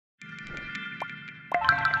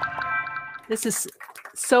This is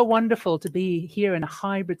so wonderful to be here in a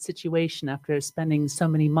hybrid situation after spending so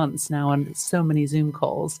many months now on so many Zoom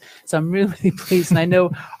calls. So I'm really pleased. And I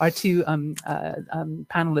know our two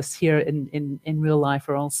panelists here in real life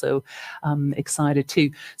are also excited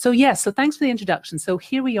too. So yes, so thanks for the introduction. So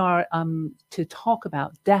here we are to talk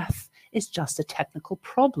about death is just a technical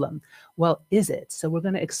problem. Well, is it? So we're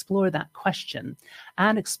going to explore that question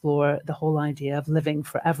and explore the whole idea of living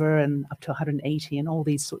forever and up to 180 and all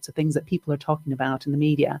these sorts of things that people are talking about in the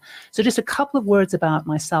media. So just a couple of words about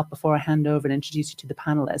myself before I hand over and introduce you to the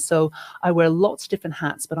panelists. So I wear lots of different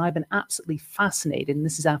hats, but I've been absolutely fascinated, and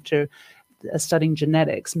this is after studying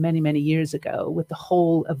genetics many, many years ago, with the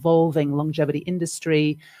whole evolving longevity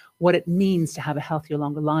industry, what it means to have a healthier,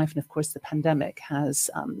 longer life. And of course, the pandemic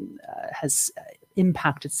has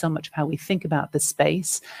impacted so much of how we think about this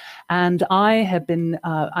space. And I have been,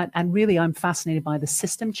 and really I'm fascinated by the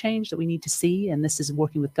system change that we need to see. And this is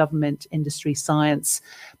working with government, industry, science,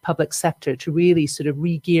 public sector to really sort of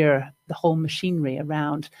re-gear the whole machinery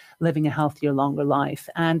around living a healthier, longer life.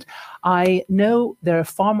 And I know there are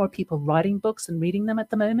far more people writing books and reading them at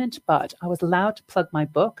the moment, but I was allowed to plug my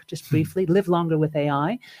book just briefly, Live Longer with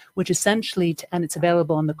AI, which essentially, and it's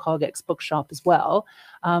available on the CogX bookshop as well,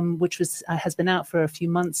 which has been out for a few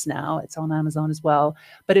months now. It's on Amazon as well.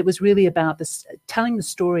 But it was really about this, telling the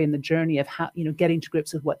story and the journey of how, getting to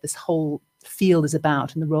grips with what this whole field is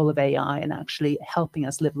about and the role of AI and actually helping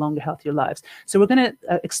us live longer, healthier lives. So we're going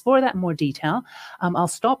to explore that in more detail. I'll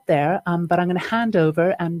stop there, but I'm going to hand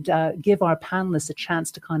over and give our panelists a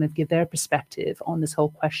chance to kind of give their perspective on this whole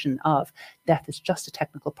question of death is just a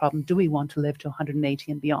technical problem. Do we want to live to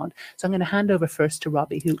 180 and beyond? So I'm going to hand over first to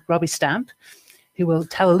Robbie Stamp, who will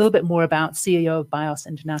tell a little bit more about CEO of Bioss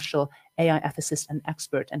International, AI ethicist and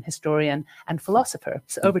expert and historian and philosopher.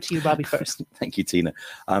 So over to you, Robbie, first. Thank you, Tina.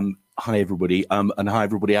 Hi, everybody. And hi,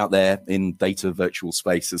 everybody out there in data virtual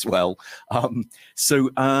space as well. As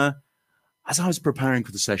I was preparing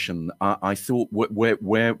for the session, I thought,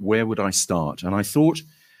 where would I start? And I thought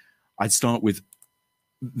I'd start with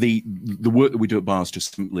the work that we do at Bioss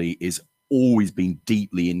just simply is always been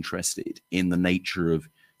deeply interested in the nature of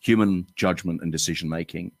human judgment and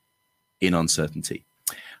decision-making in uncertainty.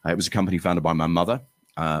 It was a company founded by my mother.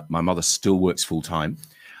 My mother still works full-time.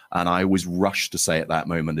 And I always rush to say at that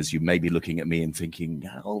moment, as you may be looking at me and thinking,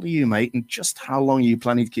 how old are you, mate? And just how long are you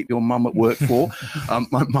planning to keep your mum at work for?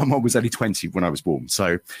 My mum was only 20 when I was born.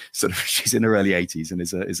 So sort of she's in her early 80s and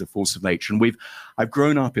is a force of nature. And I've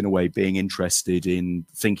grown up in a way being interested in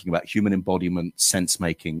thinking about human embodiment,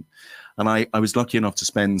 sense-making. And I was lucky enough to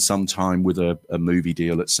spend some time with a movie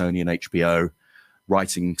deal at Sony and HBO,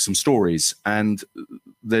 writing some stories. And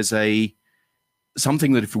there's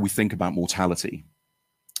something that if we think about mortality,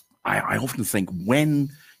 I often think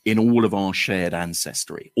when in all of our shared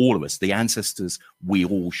ancestry, all of us, the ancestors we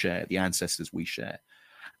all share, the ancestors we share,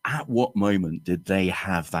 at what moment did they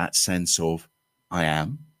have that sense of, I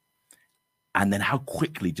am? And then how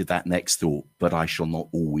quickly did that next thought, but I shall not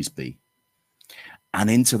always be?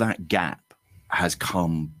 And into that gap has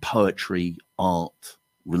come poetry, art,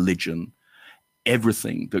 religion,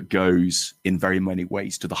 everything that goes in very many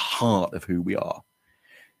ways to the heart of who we are.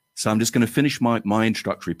 So I'm just going to finish my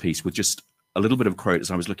introductory piece with just a little bit of a quote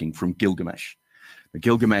as I was looking from Gilgamesh. Now,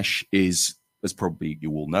 Gilgamesh is, as probably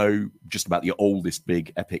you all know, just about the oldest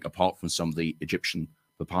big epic apart from some of the Egyptian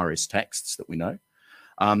papyrus texts that we know.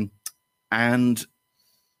 And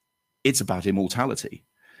it's about immortality.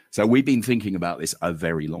 So we've been thinking about this a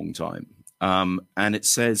very long time. And it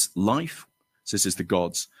says life, so this is the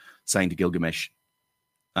gods saying to Gilgamesh,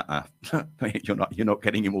 you're not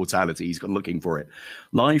getting immortality. He's gone looking for it.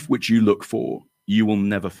 Life which you look for, you will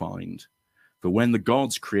never find. For when the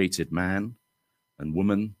gods created man and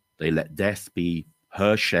woman, they let death be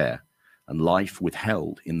her share and life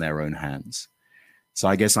withheld in their own hands. So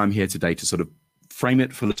I guess I'm here today to sort of frame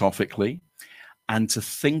it philosophically and to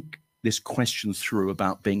think this question through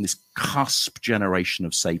about being this cusp generation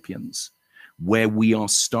of sapiens where we are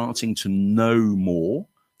starting to know more.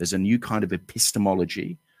 There's a new kind of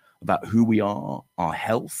epistemology about who we are, our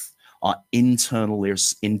health, our internal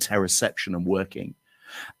interoception and working.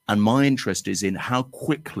 And my interest is in how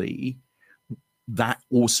quickly that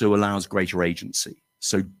also allows greater agency.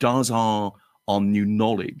 So does our new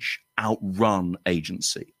knowledge outrun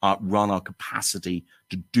agency, outrun our capacity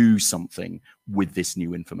to do something with this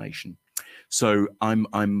new information? So I'm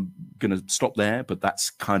going to stop there, but that's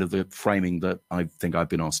kind of the framing that I think I've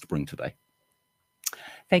been asked to bring today.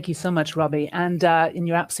 Thank you so much, Robbie. And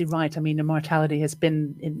you're absolutely right. I mean, immortality has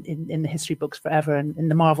been in the history books forever, and in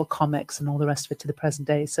the Marvel comics and all the rest of it to the present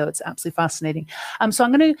day. So it's absolutely fascinating. So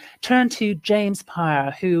I'm going to turn to James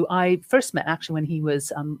Peyer, who I first met actually when he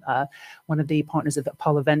was one of the partners of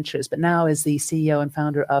Apollo Ventures, but now is the CEO and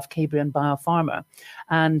founder of Cambrian Biopharma.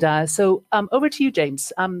 And so over to you,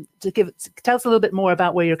 James, to tell us a little bit more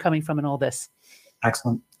about where you're coming from in all this.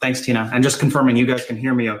 Excellent. Thanks, Tina. And just confirming, you guys can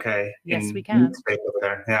hear me okay? Yes, we can. Space over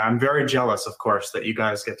there. Yeah, I'm very jealous, of course, that you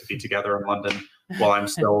guys get to be together in London while I'm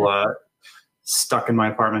still stuck in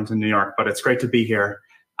my apartment in New York, but it's great to be here.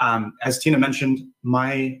 As Tina mentioned,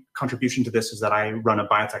 my contribution to this is that I run a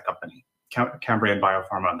biotech company, Cambrian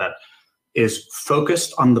Biopharma, that is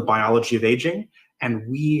focused on the biology of aging, and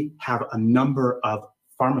we have a number of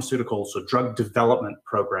pharmaceuticals, so drug development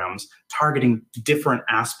programs targeting different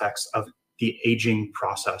aspects of the aging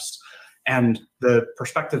process. And the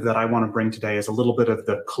perspective that I want to bring today is a little bit of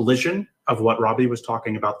the collision of what Robbie was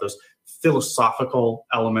talking about, those philosophical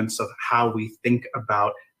elements of how we think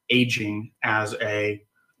about aging as a,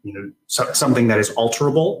 something that is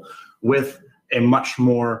alterable, with a much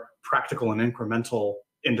more practical and incremental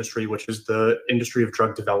industry, which is the industry of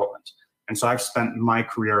drug development. And so I've spent my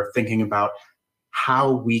career thinking about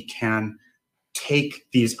how we can take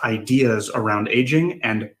these ideas around aging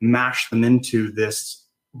and mash them into this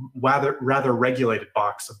rather regulated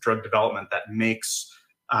box of drug development that makes,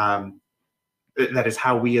 that is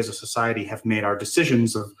how we as a society have made our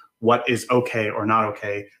decisions of what is okay or not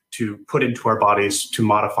okay to put into our bodies to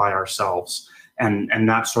modify ourselves. And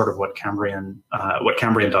that's sort of what Cambrian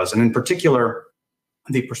does. And in particular,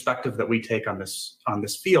 the perspective that we take on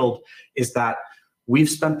this field is that we've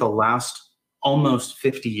spent the last almost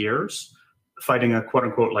 50 years fighting a quote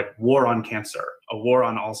unquote like war on cancer, a war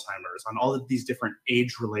on Alzheimer's, on all of these different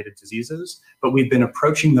age-related diseases, but we've been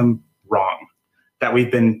approaching them wrong. That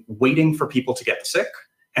we've been waiting for people to get sick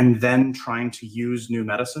and then trying to use new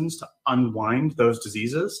medicines to unwind those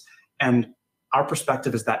diseases. And our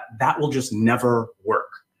perspective is that that will just never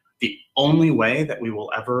work. The only way that we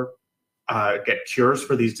will ever get cures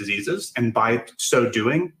for these diseases, and by so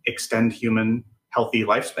doing, extend human healthy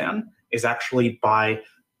lifespan, is actually by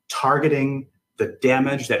targeting the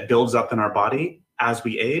damage that builds up in our body as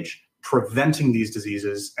we age, preventing these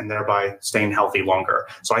diseases, and thereby staying healthy longer.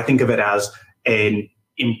 So I think of it as an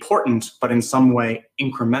important, but in some way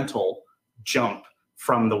incremental jump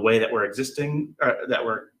from the way that we're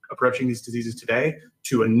approaching these diseases today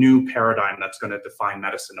to a new paradigm that's going to define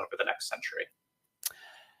medicine over the next century.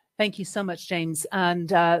 Thank you so much, James.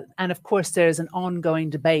 And of course, there's an ongoing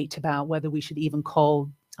debate about whether we should even call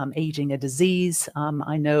aging a disease.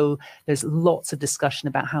 I know there's lots of discussion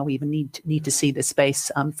about how we even need to see this space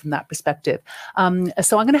from that perspective.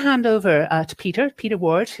 So I'm going to hand over to Peter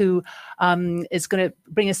Ward, who is going to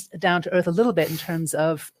bring us down to earth a little bit in terms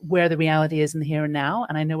of where the reality is in the here and now.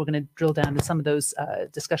 And I know we're going to drill down to some of those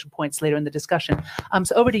discussion points later in the discussion.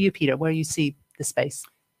 So over to you, Peter, where you see the space.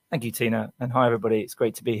 Thank you, Tina. And hi, everybody. It's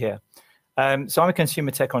great to be here. So I'm a consumer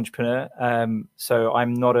tech entrepreneur. So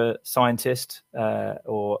I'm not a scientist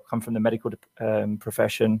or come from the medical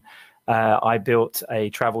profession. I built a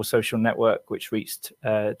travel social network which reached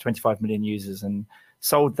 25 million users and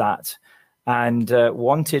sold that, and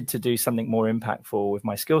wanted to do something more impactful with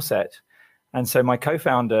my skill set. And so my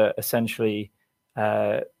co-founder essentially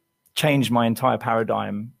changed my entire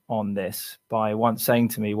paradigm on this by once saying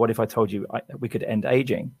to me, what if I told you we could end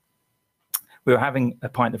aging? We were having a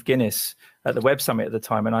pint of Guinness at the Web Summit at the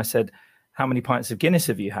time, and I said, how many pints of Guinness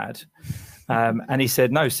have you had? And he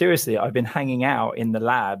said, no, seriously, I've been hanging out in the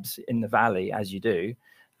labs in the valley, as you do,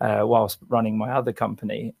 whilst running my other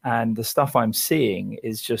company. And the stuff I'm seeing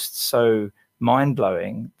is just so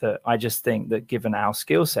mind-blowing that I just think that given our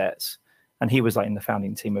skill sets, and he was like in the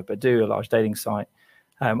founding team of Badoo, a large dating site,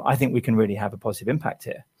 I think we can really have a positive impact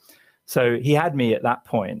here. So he had me at that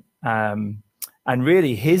point. And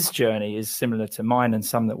really, his journey is similar to mine and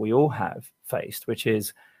some that we all have faced, which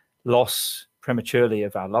is loss prematurely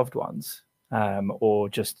of our loved ones, or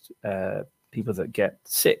just people that get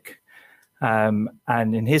sick. And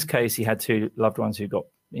in his case, he had two loved ones who got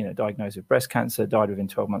diagnosed with breast cancer, died within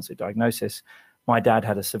 12 months of diagnosis. My dad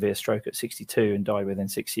had a severe stroke at 62 and died within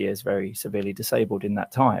 6 years, very severely disabled in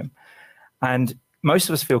that time. And most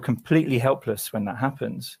of us feel completely helpless when that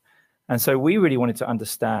happens. And so we really wanted to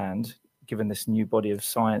understand, given this new body of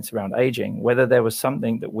science around aging, whether there was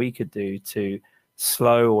something that we could do to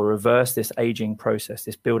slow or reverse this aging process,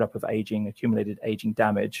 this buildup of aging, accumulated aging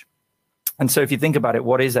damage. And so if you think about it,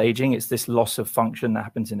 what is aging? It's this loss of function that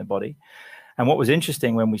happens in the body. And what was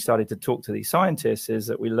interesting when we started to talk to these scientists is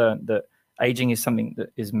that we learned that aging is something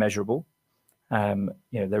that is measurable.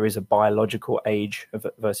 There is a biological age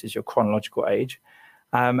versus your chronological age,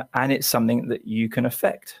 and it's something that you can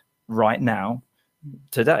affect right now,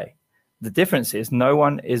 today. The difference is no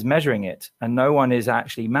one is measuring it, and no one is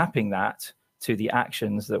actually mapping that to the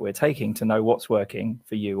actions that we're taking to know what's working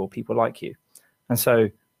for you or people like you. And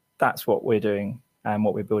so that's what we're doing and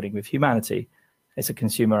what we're building with Humanity. It's a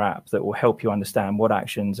consumer app that will help you understand what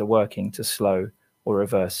actions are working to slow or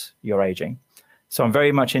reverse your aging. So I'm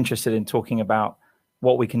very much interested in talking about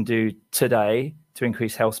what we can do today to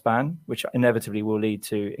increase health span, which inevitably will lead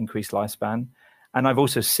to increased lifespan. And I've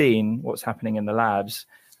also seen what's happening in the labs.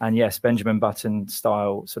 And yes, Benjamin Button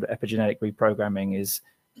style sort of epigenetic reprogramming is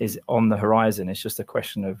on the horizon. It's just a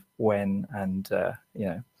question of when, and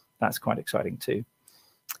that's quite exciting too.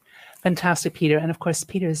 Fantastic, Peter. And of course,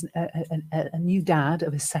 Peter is a new dad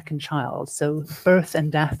of his second child. So birth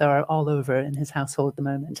and death are all over in his household at the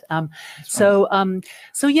moment. And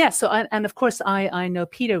of course, I know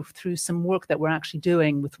Peter through some work that we're actually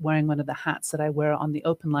doing with wearing one of the hats that I wear on the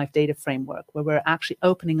Open Life Data Framework, where we're actually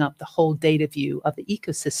opening up the whole data view of the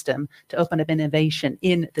ecosystem to open up innovation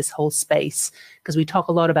in this whole space. Because we talk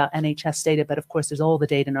a lot about NHS data, but of course, there's all the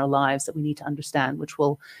data in our lives that we need to understand, which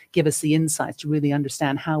will give us the insights to really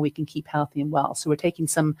understand how we can keep healthy and well. So we're taking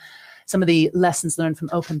some of the lessons learned from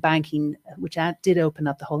open banking, which did open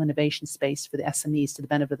up the whole innovation space for the SMEs to the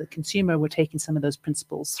benefit of the consumer. We're taking some of those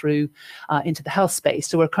principles through into the health space.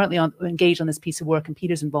 So we're currently engaged on this piece of work, and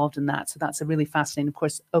Peter's involved in that. So that's a really fascinating, of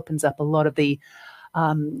course, opens up a lot of the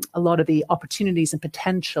opportunities and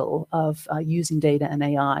potential of using data and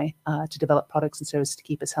AI to develop products and services to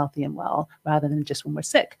keep us healthy and well, rather than just when we're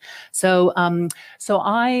sick. So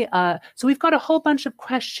we've got a whole bunch of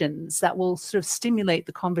questions that will sort of stimulate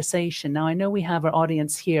the conversation. Now, I know we have our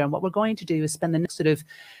audience here, and what we're going to do is spend the next sort of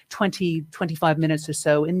 25 minutes or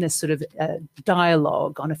so in this sort of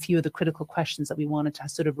dialogue on a few of the critical questions that we wanted to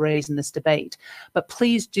sort of raise in this debate. But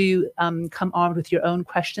please do come armed with your own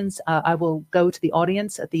questions. I will go to the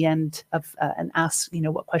audience at the end of and ask,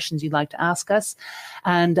 what questions you'd like to ask us.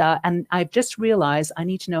 And I've just realized I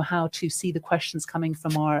need to know how to see the questions coming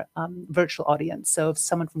from our virtual audience. So if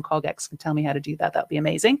someone from CogX can tell me how to do that, that'd be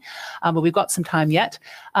amazing. But we've got some time yet.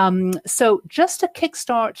 So just to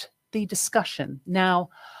kickstart the discussion now,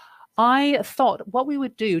 I thought what we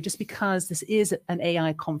would do, just because this is an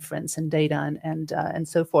AI conference and data and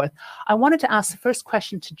so forth, I wanted to ask the first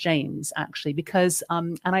question to James, actually, because,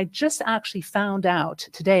 and I just actually found out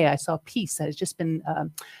today, I saw a piece that has just been,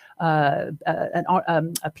 a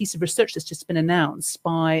piece of research that's just been announced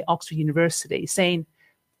by Oxford University saying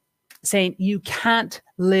you can't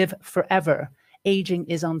live forever. Aging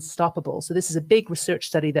is unstoppable. So this is a big research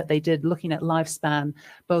study that they did looking at lifespan,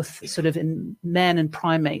 both sort of in men and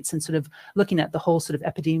primates, and sort of looking at the whole sort of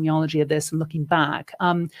epidemiology of this and looking back.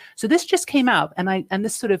 So this just came out, and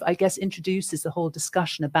this sort of, I guess, introduces the whole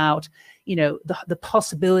discussion about, the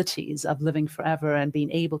possibilities of living forever and being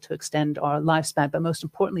able to extend our lifespan, but most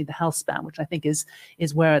importantly, the health span, which I think is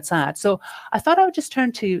where it's at. So I thought I would just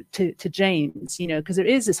turn to James, because there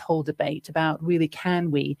is this whole debate about really, can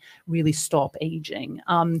we really stop aging?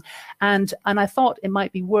 And I thought it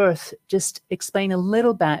might be worth just explaining a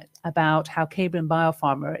little bit about how Cambrian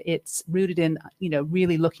Biopharma, it's rooted in,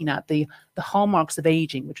 really looking at the hallmarks of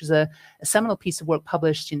aging, which was a seminal piece of work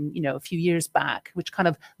published in, a few years back, which kind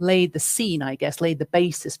of laid the scene, I guess, laid the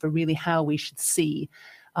basis for really how we should see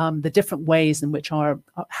the different ways in which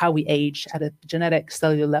how we age at a genetic,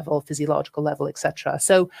 cellular level, physiological level, etc.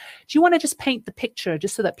 So do you want to just paint the picture,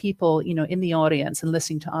 just so that people, in the audience and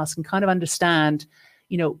listening to us can kind of understand,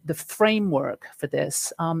 the framework for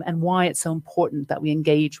this, and why it's so important that we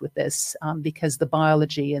engage with this, because the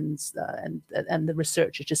biology and the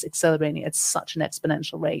research is just accelerating at such an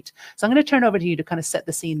exponential rate. So I'm going to turn over to you to kind of set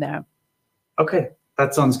the scene there. Okay,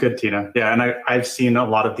 that sounds good, Tina. Yeah, and I've seen a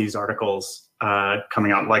lot of these articles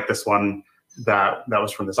coming out, like this one that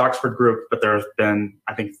was from this Oxford group, but there have been,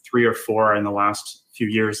 I think, 3 or 4 in the last few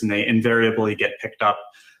years, and they invariably get picked up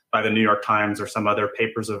by the New York Times or some other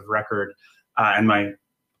papers of record.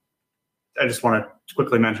 I just want to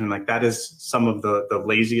quickly mention, that is some of the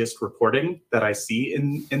laziest reporting that I see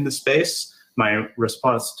in the space. My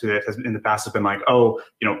response to it in the past has been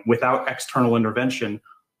without external intervention,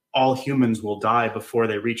 all humans will die before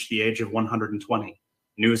they reach the age of 120.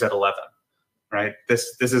 News at 11, right?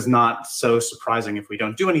 This is not so surprising. If we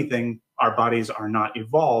don't do anything, our bodies are not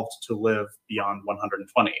evolved to live beyond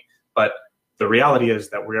 120. But the reality is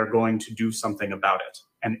that we are going to do something about it.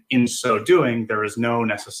 And in so doing, there is no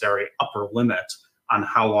necessary upper limit on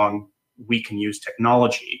how long we can use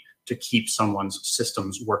technology to keep someone's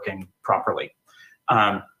systems working properly.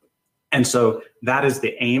 And so that is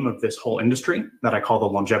the aim of this whole industry that I call the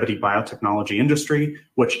longevity biotechnology industry,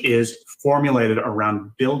 which is formulated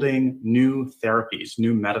around building new therapies,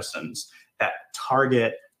 new medicines that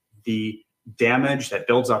target the damage that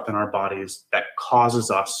builds up in our bodies that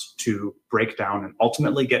causes us to break down and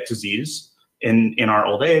ultimately get disease in our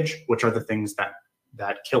old age, which are the things that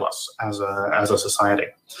kill us as a society.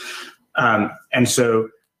 And so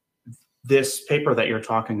this paper that you're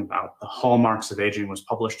talking about, The Hallmarks of Aging, was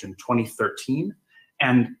published in 2013,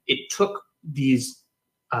 and it took these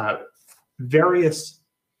various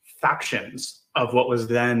factions of what was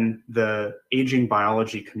then the aging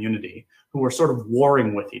biology community, who were sort of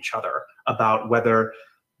warring with each other about whether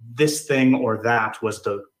this thing or that was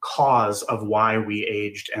the cause of why we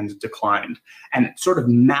aged and declined, and it sort of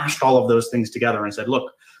mashed all of those things together and said,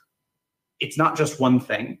 look, it's not just one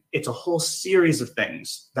thing, it's a whole series of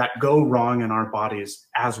things that go wrong in our bodies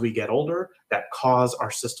as we get older that cause our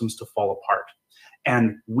systems to fall apart.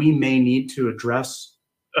 And we may need to address,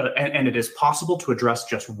 and it is possible to address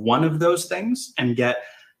just one of those things and get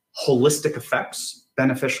holistic effects,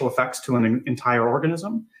 beneficial effects to an entire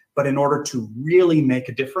organism. But in order to really make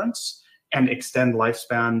a difference and extend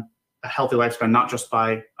lifespan, a healthy lifespan, not just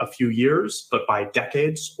by a few years, but by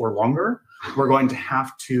decades or longer, we're going to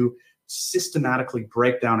have to systematically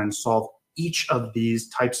break down and solve each of these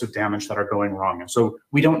types of damage that are going wrong. And so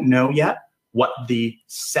we don't know yet what the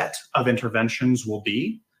set of interventions will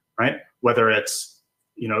be, right? Whether it's,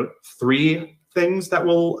 3 things that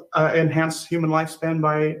will enhance human lifespan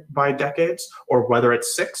by decades, or whether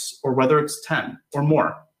it's 6, or whether it's 10 or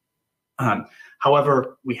more.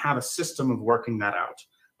 However, we have a system of working that out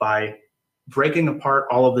by breaking apart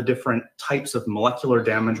all of the different types of molecular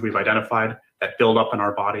damage we've identified that build up in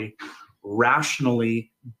our body,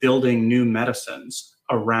 rationally building new medicines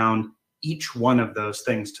around each one of those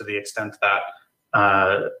things to the extent that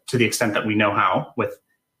we know how, with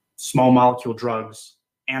small molecule drugs,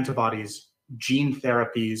 antibodies, gene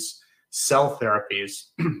therapies, cell therapies,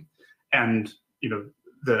 and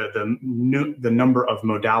the number of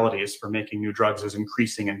modalities for making new drugs is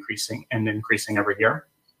increasing every year.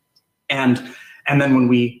 And then when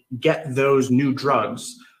we get those new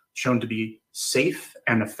drugs shown to be safe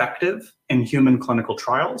and effective in human clinical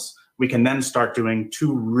trials, we can then start doing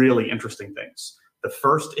 2 really interesting things. The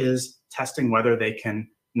first is testing whether they can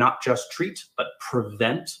not just treat, but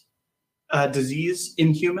prevent disease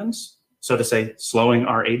in humans. So to say, slowing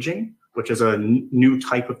our aging, which is a new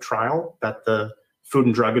type of trial that the Food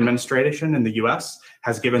and Drug Administration in the US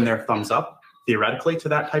has given their thumbs up, theoretically, to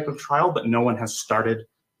that type of trial, but no one has started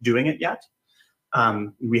doing it yet.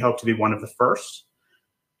 We hope to be one of the first.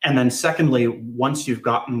 And then secondly, once you've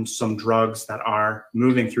gotten some drugs that are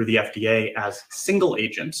moving through the FDA as single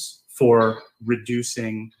agents for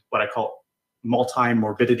reducing what I call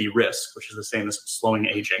multi-morbidity risk, which is the same as slowing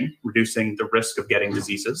aging, reducing the risk of getting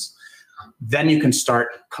diseases, then you can start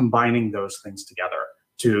combining those things together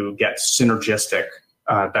to get synergistic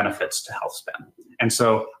benefits to health span. And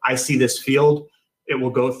so I see this field, it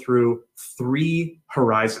will go through 3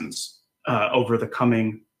 horizons over the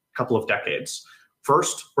coming couple of decades.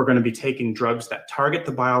 First, we're going to be taking drugs that target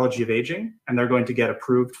the biology of aging, and they're going to get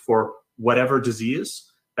approved for whatever disease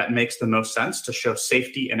that makes the most sense to show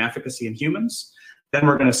safety and efficacy in humans. Then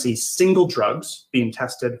we're going to see single drugs being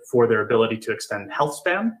tested for their ability to extend health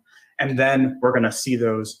span. And then we're going to see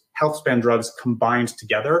those health span drugs combined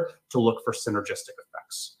together to look for synergistic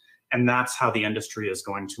effects. And that's how the industry is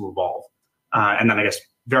going to evolve. And then I guess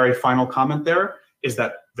very final comment there is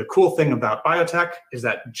that the cool thing about biotech is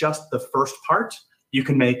that just the first part, you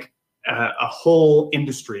can make a whole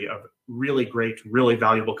industry of really great, really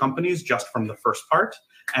valuable companies just from the first part.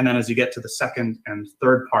 And then as you get to the second and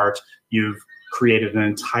third part, you've created an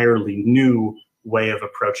entirely new way of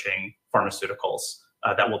approaching pharmaceuticals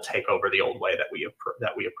that will take over the old way that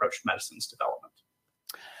we approached medicines development.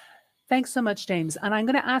 Thanks so much, James. And I'm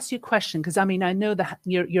going to ask you a question, because I know that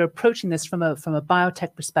you're approaching this from a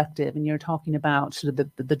biotech perspective, and you're talking about sort of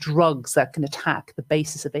the drugs that can attack the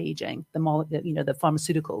basis of aging, the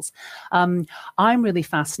pharmaceuticals. I'm really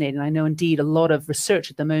fascinated. And I know indeed a lot of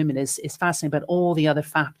research at the moment is fascinating about all the other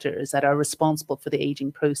factors that are responsible for the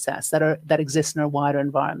aging process that exist in our wider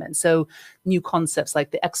environment. So new concepts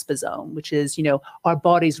like the exposome, which is our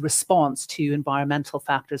body's response to environmental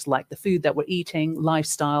factors like the food that we're eating,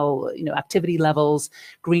 lifestyle, activity levels,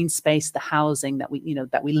 green space, the housing that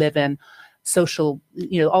we live in, social,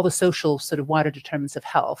 all the social sort of wider determinants of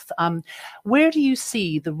health. Where do you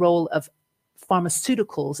see the role of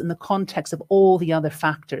pharmaceuticals in the context of all the other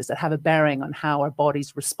factors that have a bearing on how our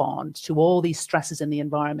bodies respond to all these stresses in the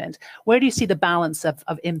environment? Where do you see the balance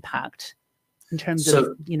of impact? in terms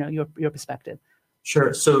of, you know, your perspective?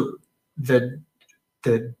 Sure. So the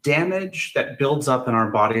damage that builds up in our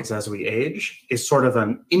bodies as we age is sort of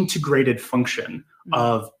an integrated function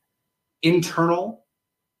of internal,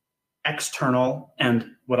 external, and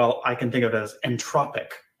what I can think of as entropic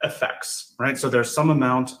effects, right? So there's some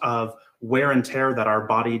amount of wear and tear that our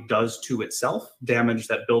body does to itself, damage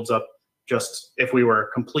that builds up. Just if we were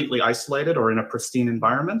completely isolated or in a pristine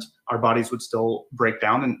environment, our bodies would still break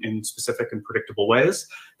down in specific and predictable ways.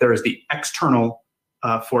 There is the external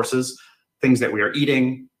forces, things that we are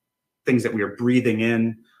eating, things that we are breathing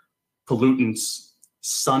in, pollutants,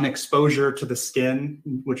 sun exposure to the skin,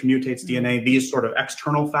 which mutates DNA, these sort of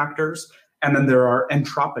external factors. And then there are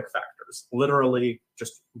entropic factors, literally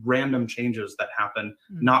just random changes that happen,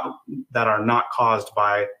 that are not caused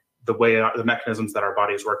by the way the mechanisms that our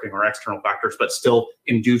body is working or external factors, but still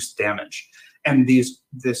induce damage. And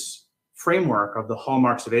this framework of the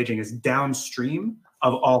hallmarks of aging is downstream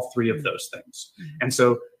of all three of those things. And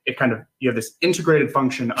so it kind of, you have this integrated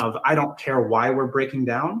function of, I don't care why we're breaking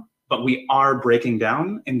down, but we are breaking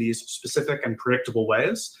down in these specific and predictable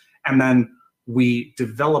ways. And then we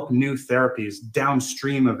develop new therapies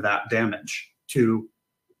downstream of that damage to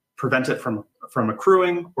prevent it from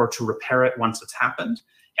accruing or to repair it once it's happened.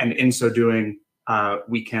 And in so doing,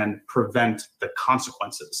 we can prevent the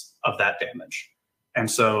consequences of that damage. And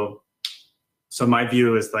so my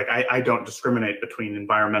view is like, I don't discriminate between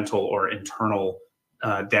environmental or internal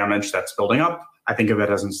damage that's building up. I think of it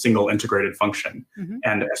as a single integrated function.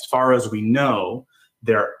 And as far as we know,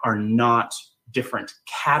 there are not different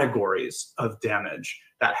categories of damage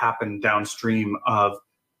that happen downstream of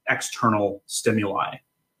external stimuli,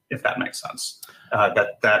 if that makes sense.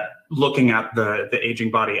 That looking at the aging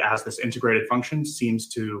body as this integrated function seems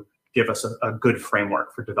to give us a good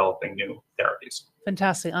framework for developing new therapies.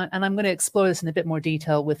 Fantastic. And I'm going to explore this in a bit more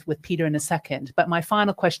detail with Peter in a second. But my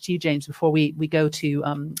final question to you, James, before we go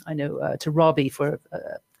to, to Robbie for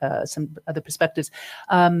some other perspectives.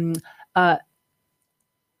 What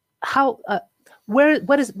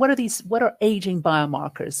are aging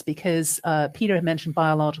biomarkers? Because Peter had mentioned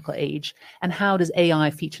biological age, and how does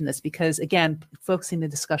AI feature in this? Because again, focusing the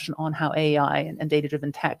discussion on how AI and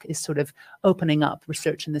data-driven tech is sort of opening up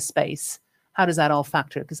research in this space. How does that all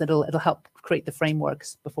factor? Because it'll help create the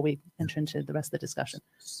frameworks before we enter into the rest of the discussion.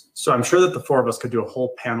 So I'm sure that the four of us could do a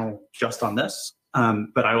whole panel just on this,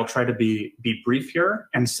 but I will try to be brief here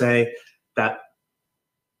and say that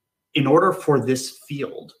in order for this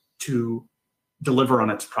field to deliver on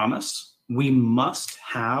its promise, we must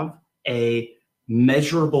have a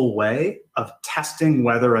measurable way of testing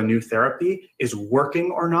whether a new therapy is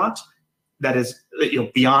working or not. That is,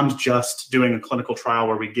 beyond just doing a clinical trial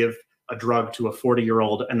where we give a drug to a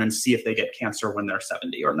 40-year-old and then see if they get cancer when they're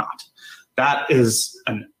 70 or not. That is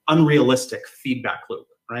an unrealistic feedback loop,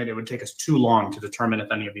 right? It would take us too long to determine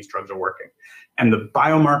if any of these drugs are working. And the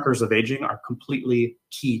biomarkers of aging are completely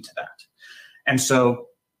key to that. And so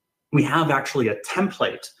we have actually a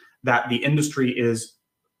template that the industry is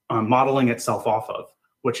modeling itself off of,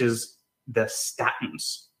 which is the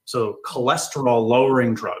statins. So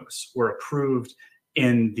cholesterol-lowering drugs were approved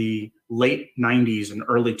in the late 90s and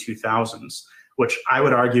early 2000s, which I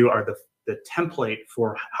would argue are the template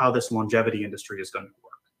for how this longevity industry is going to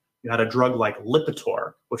work. You had a drug like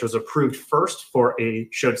Lipitor, which was approved first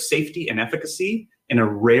showed safety and efficacy in a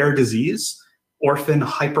rare disease, orphan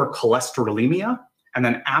hypercholesterolemia. And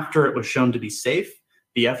then after it was shown to be safe,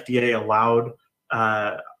 the FDA allowed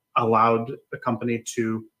the company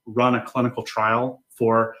to run a clinical trial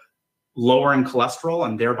for lowering cholesterol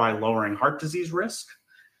and thereby lowering heart disease risk,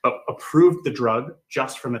 but approved the drug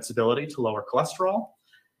just from its ability to lower cholesterol.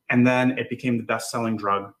 And then it became the best-selling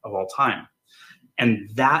drug of all time. And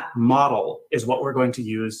that model is what we're going to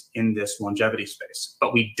use in this longevity space.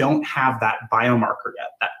 But we don't have that biomarker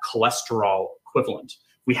yet, that cholesterol equivalent.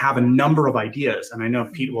 We have a number of ideas, and I know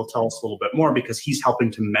Pete will tell us a little bit more because he's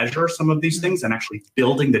helping to measure some of these things and actually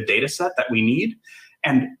building the data set that we need.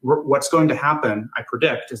 And what's going to happen, I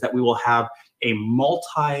predict, is that we will have a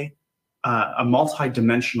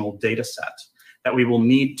multi-dimensional data set that we will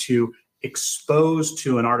need to expose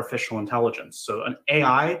to an artificial intelligence. So an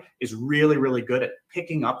AI is really, really good at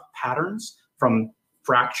picking up patterns from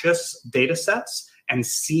fractious data sets and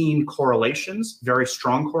seeing correlations, very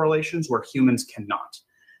strong correlations where humans cannot.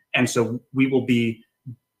 And so we will be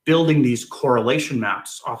building these correlation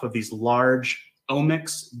maps off of these large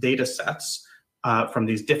omics data sets from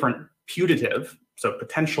these different putative, so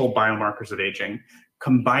potential biomarkers of aging,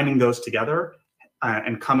 combining those together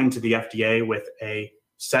and coming to the FDA with a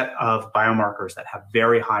set of biomarkers that have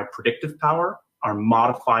very high predictive power, are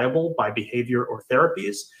modifiable by behavior or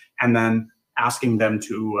therapies, and then asking them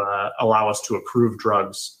to allow us to approve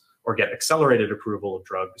drugs or get accelerated approval of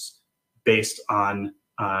drugs based on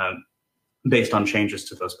changes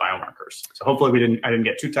to those biomarkers. So hopefully I didn't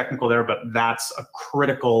get too technical there, but that's a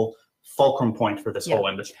critical fulcrum point for this whole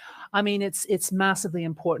industry. I mean, it's massively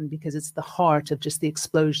important because it's the heart of just the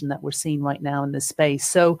explosion that we're seeing right now in this space.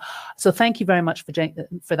 So thank you very much for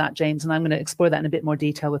that, James. And I'm going to explore that in a bit more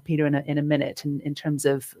detail with Peter in a minute, in terms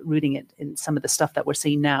of rooting it in some of the stuff that we're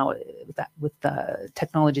seeing now with the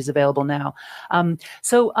technologies available now.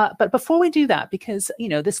 But before we do that, because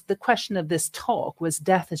the question of this talk was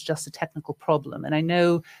death is just a technical problem, and I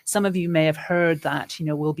know some of you may have heard that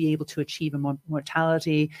we'll be able to achieve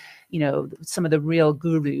immortality. Some of the real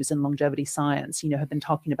gurus in longevity science, have been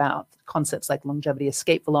talking about concepts like longevity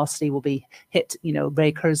escape velocity will be hit.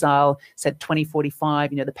 Ray Kurzweil said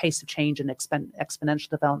 2045, the pace of change and exponential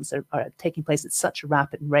developments are taking place at such a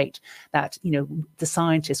rapid rate that, the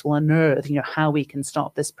scientists will unearth, how we can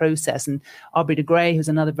stop this process. And Aubrey de Grey, who's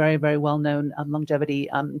another very, very well-known longevity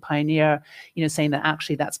pioneer, saying that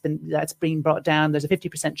actually that's being brought down. There's a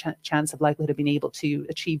 50% chance of likelihood of being able to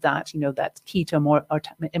achieve that, that key to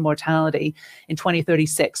immortality in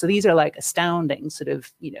 2036. So these are like astounding sort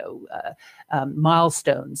of,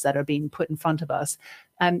 milestones that are being put in front of us.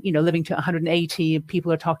 And, living to 180,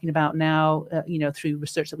 people are talking about now, through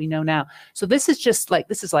research that we know now. So this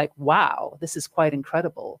is like, wow, this is quite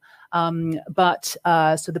incredible. So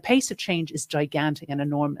the pace of change is gigantic and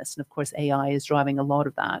enormous. And of course, AI is driving a lot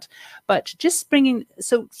of that. But just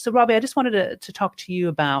so Robbie, I just wanted to talk to you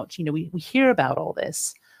about, we hear about all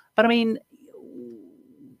this, but I mean,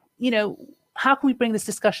 how can we bring this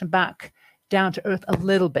discussion back down to earth a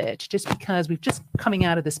little bit, just because we've just coming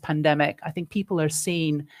out of this pandemic. I think people are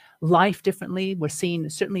seeing life differently. We're seeing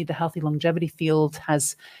certainly the healthy longevity field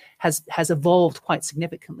has evolved quite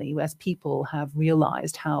significantly as people have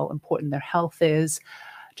realized how important their health is.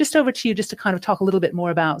 Just over to you, just to kind of talk a little bit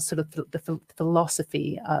more about sort of the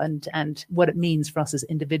philosophy and what it means for us as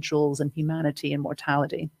individuals and humanity and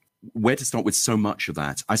mortality. Where to start with so much of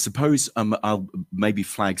that? I suppose I'll maybe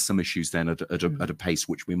flag some issues then at a pace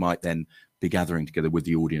which we might then be gathering together with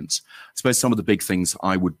the audience. I suppose some of the big things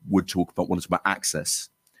I would talk about, one is about access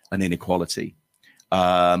and inequality.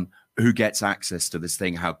 Who gets access to this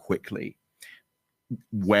thing? How quickly?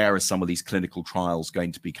 Where are some of these clinical trials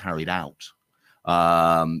going to be carried out?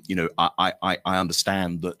 I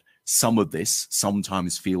understand that some of this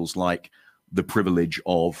sometimes feels like the privilege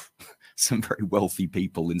of some very wealthy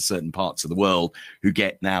people in certain parts of the world who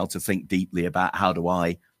get now to think deeply about how do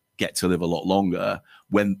I get to live a lot longer,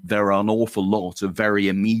 when there are an awful lot of very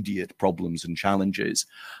immediate problems and challenges.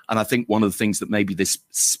 And I think one of the things that maybe this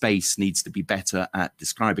space needs to be better at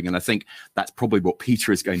describing, and I think that's probably what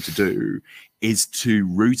Peter is going to do, is to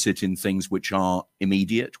root it in things which are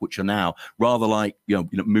immediate, which are now rather like,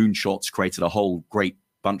 moonshots created a whole great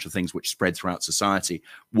bunch of things which spread throughout society.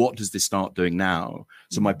 What does this start doing now?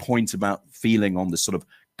 So my point about feeling on this sort of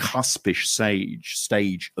cuspish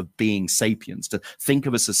stage of being sapiens, to think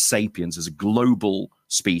of us as sapiens, as a global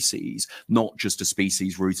species, not just a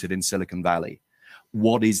species rooted in Silicon Valley.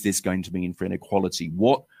 What is this going to mean for inequality?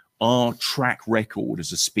 What our track record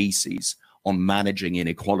as a species on managing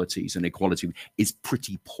inequalities and equality is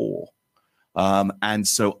pretty poor. And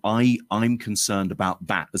so I'm concerned about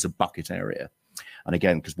that as a bucket area. And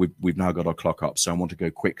again, because we've now got our clock up, so I want to go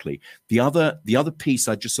quickly. The other piece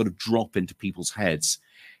I just sort of drop into people's heads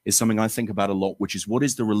is something I think about a lot, which is what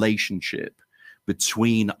is the relationship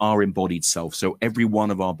between our embodied self? So every one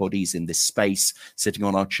of our bodies in this space, sitting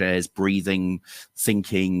on our chairs, breathing,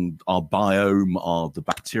 thinking, our biome, the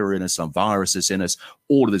bacteria in us, our viruses in us,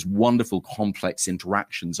 all of these wonderful complex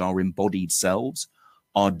interactions, our embodied selves,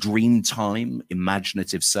 our dream time,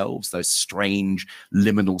 imaginative selves, those strange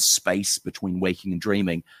liminal space between waking and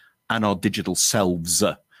dreaming, and our digital selves.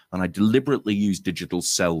 And I deliberately use digital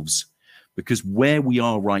selves because where we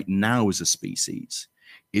are right now as a species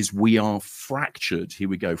is we are fractured. Here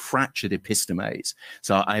we go, fractured epistemes.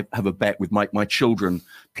 So I have a bet with my children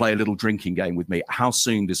play a little drinking game with me. How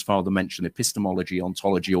soon does father mention epistemology,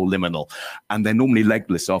 ontology, or liminal? And they're normally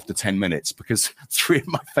legless after 10 minutes because three of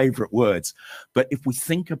my favorite words. But if we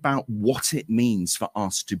think about what it means for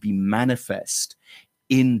us to be manifest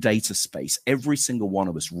in data space, every single one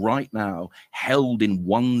of us right now held in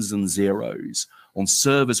ones and zeros on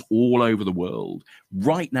servers all over the world.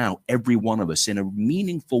 Right now, every one of us in a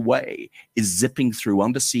meaningful way is zipping through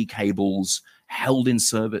undersea cables, held in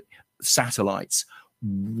server satellites.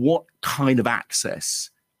 What kind of access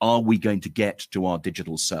are we going to get to our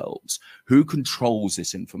digital selves? Who controls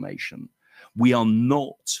this information? We are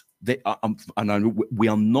not, we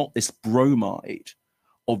are not this bromide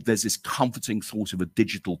there's this comforting thought of a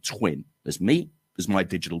digital twin. There's me, there's my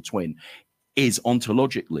digital twin, is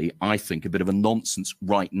ontologically, I think, a bit of a nonsense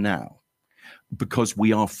right now, because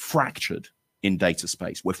we are fractured in data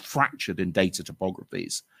space. We're fractured in data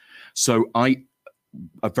topographies. So I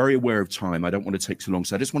are very aware of time. I don't want to take too long.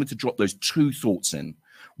 So I just wanted to drop those two thoughts in.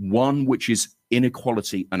 One, which is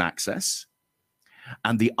inequality and access.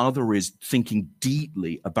 And the other is thinking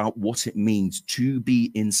deeply about what it means to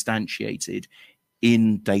be instantiated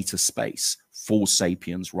in data space for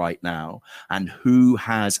sapiens right now, and who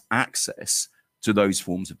has access to those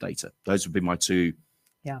forms of data. Those would be my two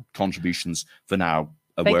contributions for now.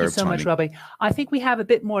 Thank you so much, Robbie. I think we have a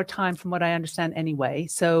bit more time from what I understand anyway.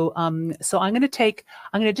 So so I'm going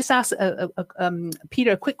to just ask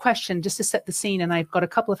Peter a quick question just to set the scene. And I've got a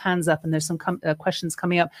couple of hands up and there's some questions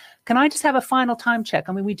coming up. Can I just have a final time check?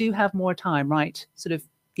 I mean, we do have more time, right? Sort of,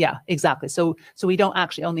 yeah, exactly. So we don't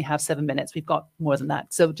actually only have 7 minutes. We've got more than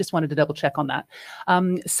that. So just wanted to double check on that.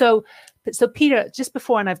 So Peter, just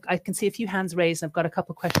before, and I can see a few hands raised. I've got a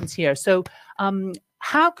couple of questions here. So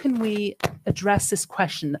how can we address this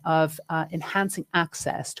question of enhancing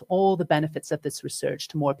access to all the benefits of this research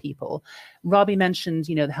to more people? Robbie mentioned,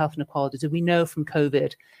 you know, the health inequalities. We know from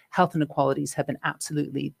COVID, health inequalities have been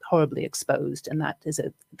absolutely horribly exposed, and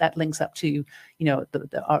that links up to, you know,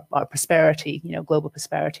 our prosperity, you know, global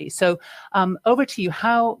prosperity. So over to you.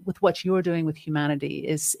 How, with what you're doing with humanity,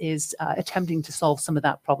 is attempting to solve some of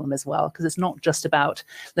that problem as well? Because it's not just about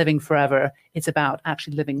living forever; it's about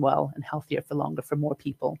actually living well and healthier for longer for more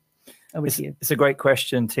people. Over to you. It's a great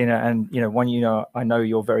question, Tina, and you know, one, you know, I know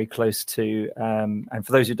you're very close to, and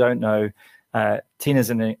for those who don't know, Tina's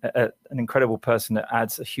an incredible person that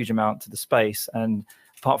adds a huge amount to the space. And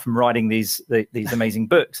apart from writing these amazing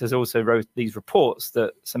books, has also wrote these reports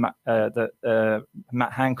that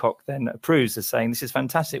Matt Hancock then approves as saying, this is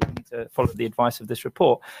fantastic, we need to follow the advice of this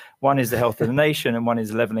report. One is the health of the nation, and one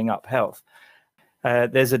is leveling up health.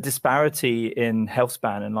 There's a disparity in health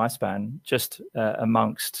span and lifespan just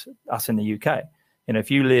amongst us in the UK. You know,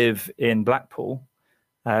 if you live in Blackpool,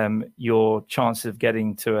 your chance of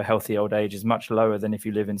getting to a healthy old age is much lower than if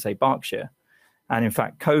you live in, say, Berkshire. And in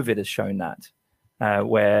fact, COVID has shown that,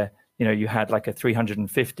 where, you know, you had like a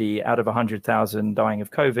 350 out of 100,000 dying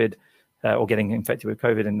of COVID or getting infected with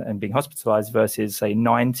COVID and being hospitalized versus, say,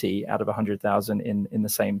 90 out of 100,000 in the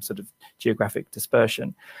same sort of geographic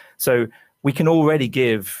dispersion. So we can already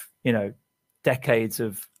give, you know, decades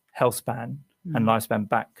of health span and lifespan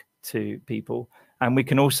back to people. And we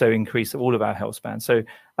can also increase all of our health span. So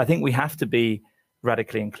I think we have to be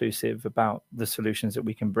radically inclusive about the solutions that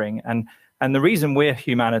we can bring. And the reason we're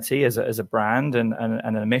Humanity as a brand and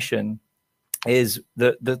a mission is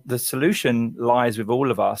that the solution lies with all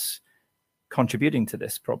of us contributing to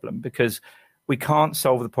this problem, because we can't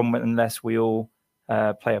solve the problem unless we all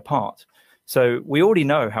play a part. So we already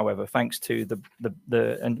know, however, thanks to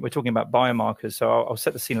and we're talking about biomarkers, so I'll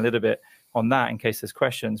set the scene a little bit on that in case there's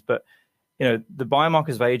questions. But you know, the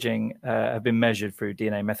biomarkers of aging have been measured through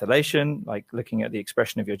DNA methylation, like looking at the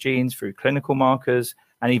expression of your genes, through clinical markers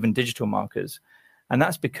and even digital markers. And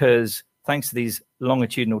that's because thanks to these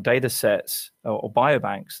longitudinal data sets or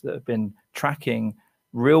biobanks that have been tracking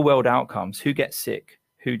real world outcomes, who gets sick,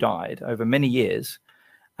 who died over many years.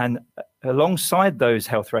 And alongside those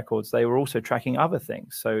health records, they were also tracking other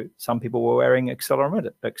things. So some people were wearing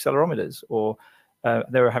accelerometers, or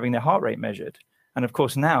they were having their heart rate measured. And of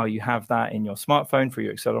course, now you have that in your smartphone for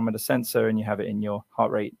your accelerometer sensor, and you have it in your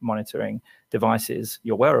heart rate monitoring devices,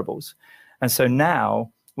 your wearables. And so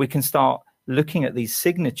now we can start looking at these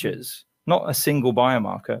signatures, not a single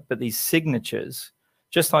biomarker, but these signatures,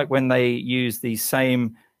 just like when they use these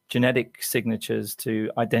same genetic signatures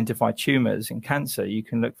to identify tumors in cancer, you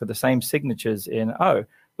can look for the same signatures in, oh,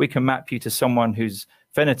 we can map you to someone who's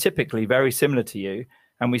phenotypically very similar to you.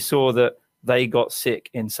 And we saw that they got sick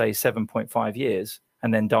in, say, 7.5 years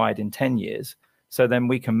and then died in 10 years. So then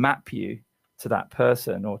we can map you to that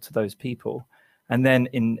person or to those people, and then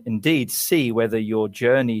indeed see whether your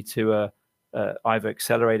journey to either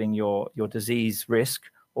accelerating your disease risk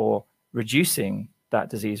or reducing that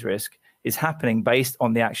disease risk is happening based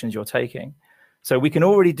on the actions you're taking. So we can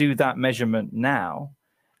already do that measurement now,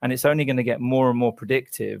 and it's only going to get more and more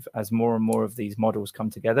predictive as more and more of these models come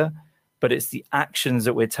together. But it's the actions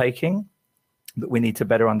that we're taking that we need to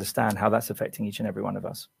better understand how that's affecting each and every one of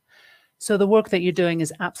us. So the work that you're doing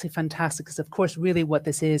is absolutely fantastic, because of course, really what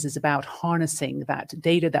this is about harnessing that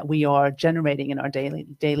data that we are generating in our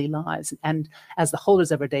daily lives. And as the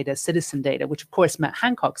holders of our data, citizen data, which of course Matt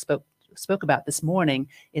Hancock spoke spoke about this morning.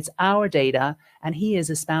 It's our data, and he is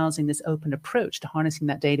espousing this open approach to harnessing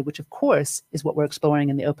that data, which of course is what we're exploring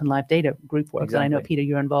in the Open Live Data group work that I know, Peter,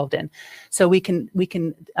 you're involved in. So we can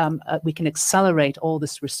accelerate all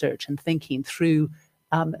this research and thinking through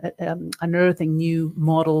unearthing new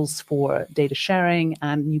models for data sharing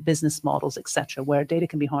and new business models, etc., where data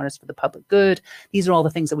can be harnessed for the public good. These are all the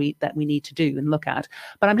things that we need to do and look at.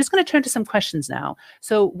 But I'm just going to turn to some questions now.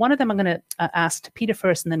 So one of them I'm going to ask Peter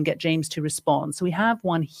first and then get James to respond. So we have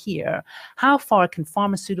one here. How far can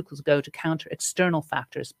pharmaceuticals go to counter external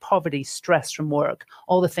factors, poverty, stress from work,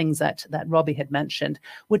 all the things that Robbie had mentioned?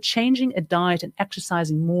 Would changing a diet and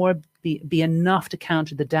exercising more be enough to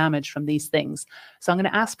counter the damage from these things? So I'm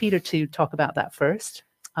going to ask Peter to talk about that first,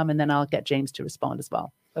 and then I'll get James to respond as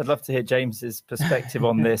well. I'd love to hear James's perspective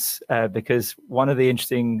on this, because one of the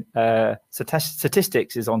interesting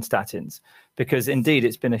statistics is on statins, because indeed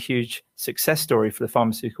it's been a huge success story for the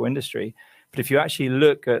pharmaceutical industry. But if you actually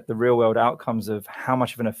look at the real world outcomes of how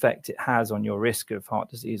much of an effect it has on your risk of heart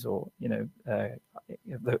disease, or the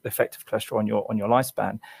effect of cholesterol on your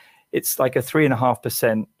lifespan, it's like a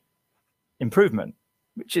 3.5% improvement,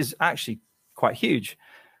 which is actually quite huge.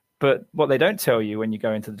 But what they don't tell you when you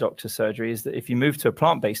go into the doctor's surgery is that if you move to a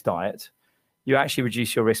plant-based diet, you actually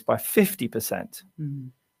reduce your risk by 50%,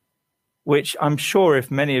 which I'm sure if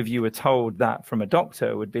many of you were told that from a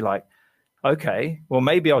doctor would be like, okay, well,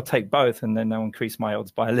 maybe I'll take both and then I'll increase my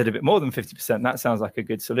odds by a little bit more than 50%. That sounds like a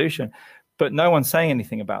good solution. But no one's saying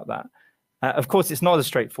anything about that. Of course, it's not as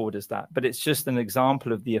straightforward as that, but it's just an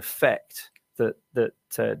example of the effect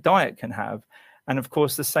that diet can have. And of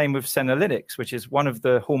course, the same with senolytics, which is one of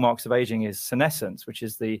the hallmarks of aging, is senescence, which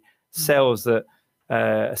is the cells that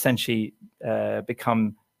essentially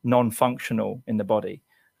become non-functional in the body.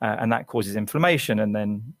 And that causes inflammation and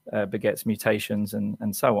then begets mutations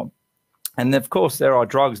and so on. And of course, there are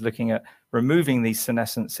drugs looking at removing these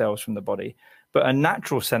senescent cells from the body. But a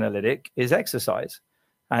natural senolytic is exercise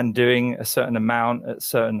and doing a certain amount at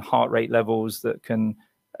certain heart rate levels that can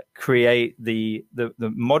create the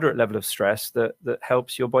moderate level of stress that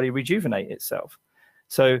helps your body rejuvenate itself.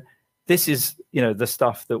 So this is, the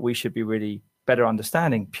stuff that we should be really better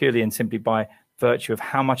understanding purely and simply by virtue of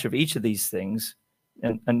how much of each of these things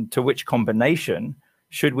and to which combination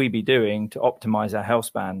should we be doing to optimize our health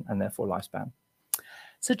span and therefore lifespan.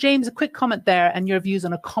 So James, a quick comment there and your views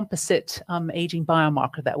on a composite aging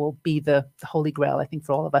biomarker that will be the holy grail, I think,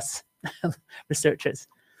 for all of us researchers.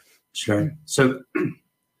 Sure. So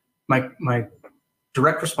my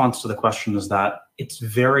direct response to the question is that it's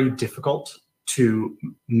very difficult to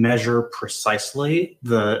measure precisely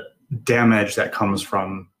the damage that comes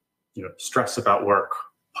from stress about work,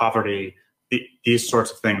 poverty, these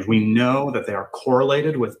sorts of things. We know that they are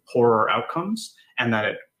correlated with poorer outcomes and that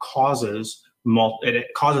it causes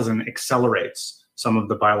and accelerates some of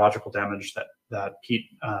the biological damage that Pete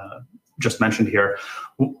just mentioned here.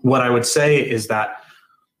 What I would say is that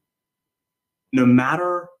no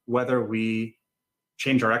matter whether we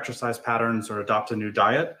change our exercise patterns or adopt a new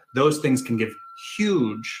diet, those things can give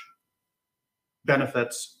huge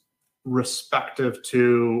benefits respective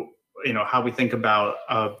to how we think about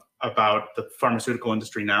the pharmaceutical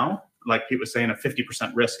industry now. Like Pete was saying, a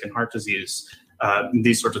 50% risk in heart disease,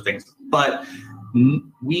 these sorts of things. But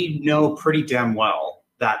we know pretty damn well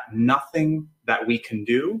that nothing that we can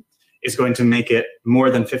do is going to make it more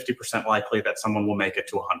than 50% likely that someone will make it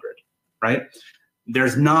to 100, right?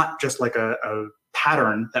 There's not just like a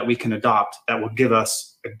pattern that we can adopt that will give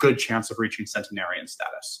us a good chance of reaching centenarian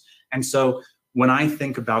status. And so when I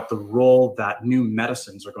think about the role that new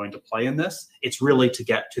medicines are going to play in this, it's really to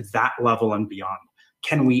get to that level and beyond.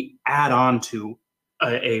 Can we add on to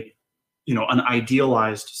an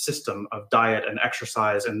idealized system of diet and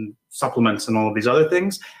exercise and supplements and all of these other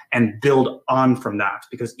things and build on from that?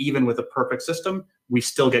 Because even with a perfect system, we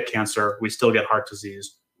still get cancer, we still get heart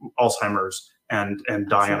disease, Alzheimer's, and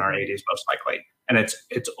die in our 80s most likely. And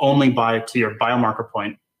it's only by, to your biomarker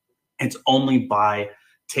point, it's only by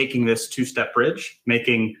taking this two-step bridge,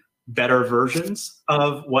 making better versions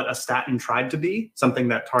of what a statin tried to be, something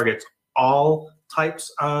that targets all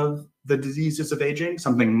types of the diseases of aging,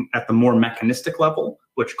 something at the more mechanistic level,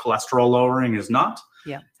 which cholesterol lowering is not.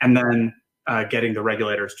 Yeah. And then getting the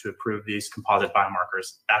regulators to approve these composite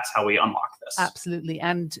biomarkers. That's how we unlock this. Absolutely.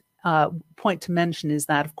 And point to mention is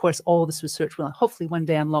that, of course, all this research will hopefully one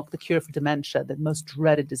day unlock the cure for dementia, the most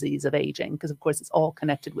dreaded disease of aging, because, of course, it's all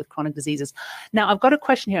connected with chronic diseases. Now, I've got a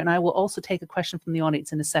question here, and I will also take a question from the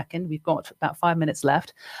audience in a second. We've got about 5 minutes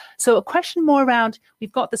left. So a question more around,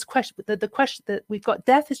 we've got this question, the question that we've got,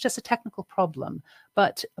 death is just a technical problem,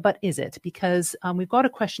 but is it? Because we've got a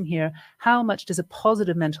question here: how much does a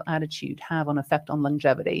positive mental attitude have an effect on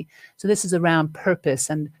longevity? So this is around purpose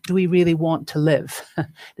and do we really want to live?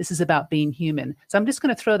 This is about being human. So I'm just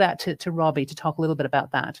going to throw that to Robbie to talk a little bit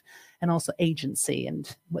about that, and also agency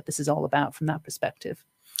and what this is all about from that perspective.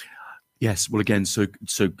 Yes. Well, again, so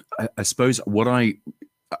I suppose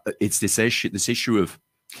it's this issue of,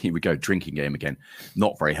 here we go, drinking game again,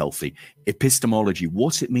 not very healthy. Epistemology,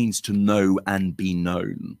 what it means to know and be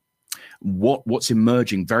known. What's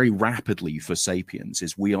emerging very rapidly for sapiens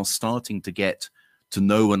is we are starting to get to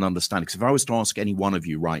know and understand. Because if I was to ask any one of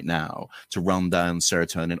you right now to run down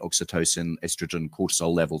serotonin, oxytocin, estrogen,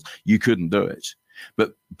 cortisol levels, you couldn't do it.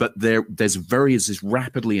 But there's this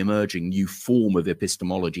rapidly emerging new form of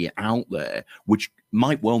epistemology out there, which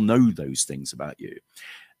might well know those things about you.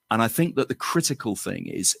 And I think that the critical thing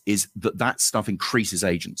is that stuff increases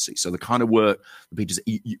agency. So the kind of work that Peter's,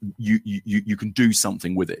 you can do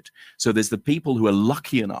something with it. So there's the people who are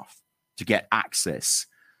lucky enough to get access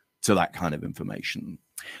to that kind of information.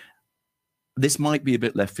 This might be a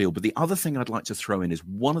bit left field, but the other thing I'd like to throw in is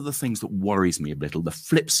one of the things that worries me a little, the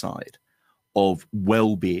flip side of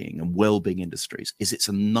well-being and well-being industries, is it's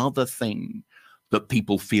another thing that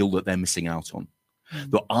people feel that they're missing out on.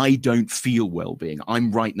 That I don't feel well-being.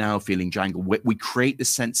 I'm right now feeling jangled. We create this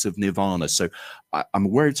sense of nirvana. So I'm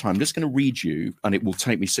aware of time. I'm just going to read you, and it will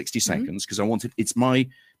take me 60 seconds because it's my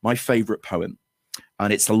favorite poem.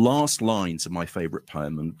 And it's the last lines of my favorite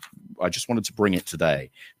poem. And I just wanted to bring it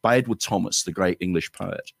today by Edward Thomas, the great English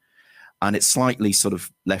poet. And it's slightly sort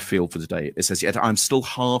of left field for today. It says, "Yet I'm still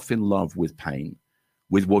half in love with pain,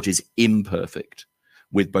 with what is imperfect,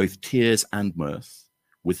 with both tears and mirth,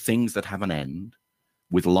 with things that have an end,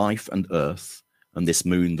 with life and earth, and this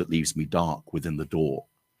moon that leaves me dark within the door."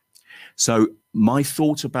 So my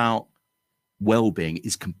thought about well-being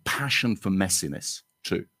is compassion for messiness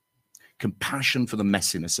too. Compassion for the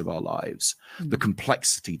messiness of our lives, the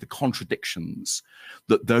complexity, the contradictions,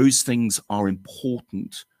 that those things are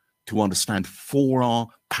important to understand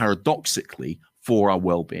paradoxically, for our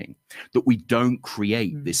well-being, that we don't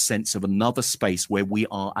create this sense of another space where we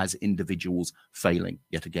are as individuals failing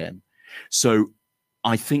yet again. So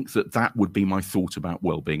I think that would be my thought about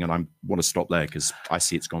well-being, and I want to stop there because I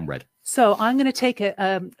see it's gone red. So I'm going to take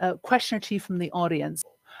a question or two from the audience.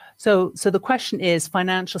 So the question is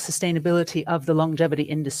financial sustainability of the longevity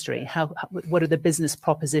industry. What are the business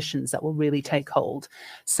propositions that will really take hold?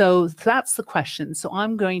 So that's the question. So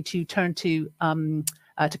I'm going to turn to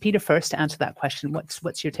Peter first to answer that question.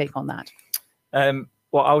 What's your take on that?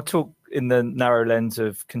 Well, I'll talk in the narrow lens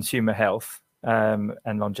of consumer health and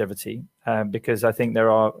longevity, because I think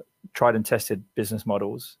there are tried and tested business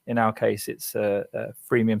models. In our case, it's a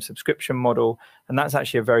freemium subscription model, and that's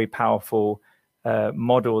actually a very powerful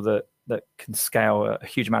model that can scale a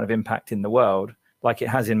huge amount of impact in the world, like it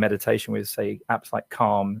has in meditation with, say, apps like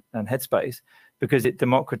Calm and Headspace, because it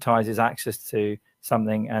democratizes access to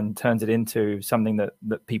something and turns it into something that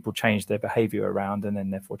people change their behavior around, and then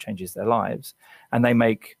therefore changes their lives. And they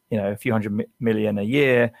make, a few $100 million a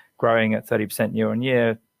year, growing at 30% year on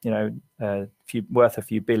year, worth a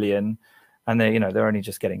few billion, and they're only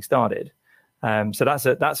just getting started. So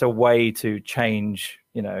that's a way to change,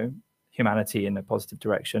 humanity in a positive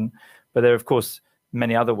direction. But there are, of course,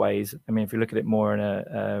 many other ways. I mean, if you look at it more in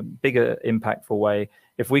a bigger, impactful way,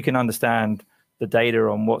 if we can understand the data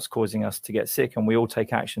on what's causing us to get sick, and we all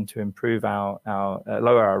take action to improve lower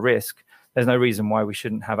our risk, there's no reason why we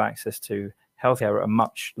shouldn't have access to healthcare at a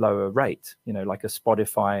much lower rate, like a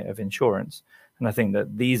Spotify of insurance. And I think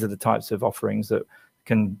that these are the types of offerings that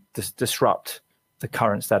can disrupt the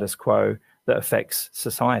current status quo that affects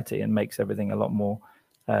society and makes everything a lot more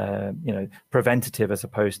preventative as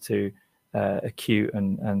opposed to acute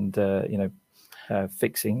and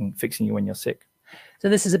fixing you when you're sick. So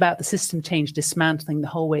this is about the system change, dismantling the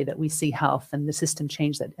whole way that we see health and the system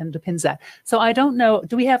change that underpins that. So I don't know,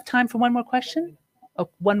 do we have time for one more question? Oh,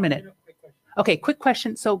 1 minute. Okay, quick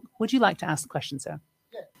question. So would you like to ask the question, sir?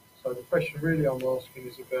 Yeah. So the question really I'm asking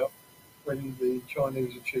is about when the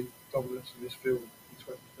Chinese achieve dominance in this field in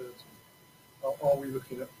 2030. Are we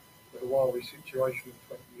looking at the Huawei situation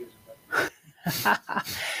of 20 years ago?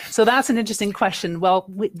 So that's an interesting question. Well,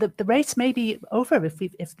 the race may be over if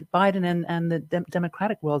Biden and the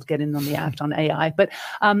Democratic world get in on the act on AI. But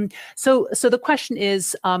so the question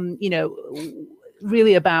is,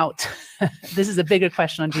 really about this is a bigger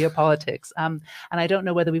question on geopolitics, and I don't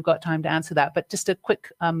know whether we've got time to answer that. But just a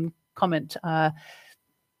quick comment.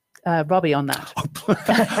 Robbie, on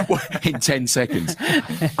that. In 10 seconds.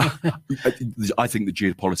 I think the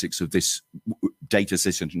geopolitics of this data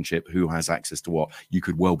citizenship, who has access to what, you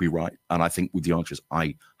could well be right. And I think with the answers,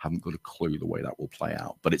 I haven't got a clue the way that will play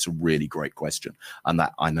out. But it's a really great question. And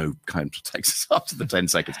that, I know, kind of takes us up to the 10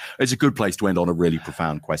 seconds. It's a good place to end on a really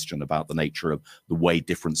profound question about the nature of the way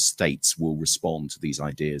different states will respond to these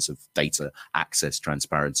ideas of data, access,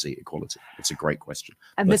 transparency, equality. It's a great question.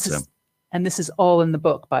 And this is all in the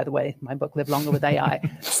book, by the way, my book, Live Longer with AI.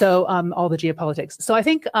 So all the geopolitics. So I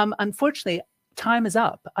think, unfortunately, time is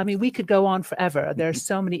up. I mean, we could go on forever. There are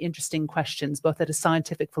so many interesting questions, both at a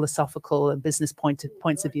scientific, philosophical, and business points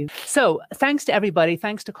of view. So thanks to everybody.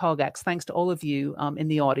 Thanks to CogX. Thanks to all of you in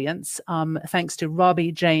the audience. Thanks to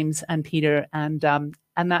Robbie, James, and Peter. And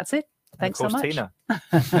that's it. Thanks so much. Tina.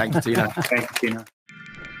 Thanks, Tina. Thank you, Tina.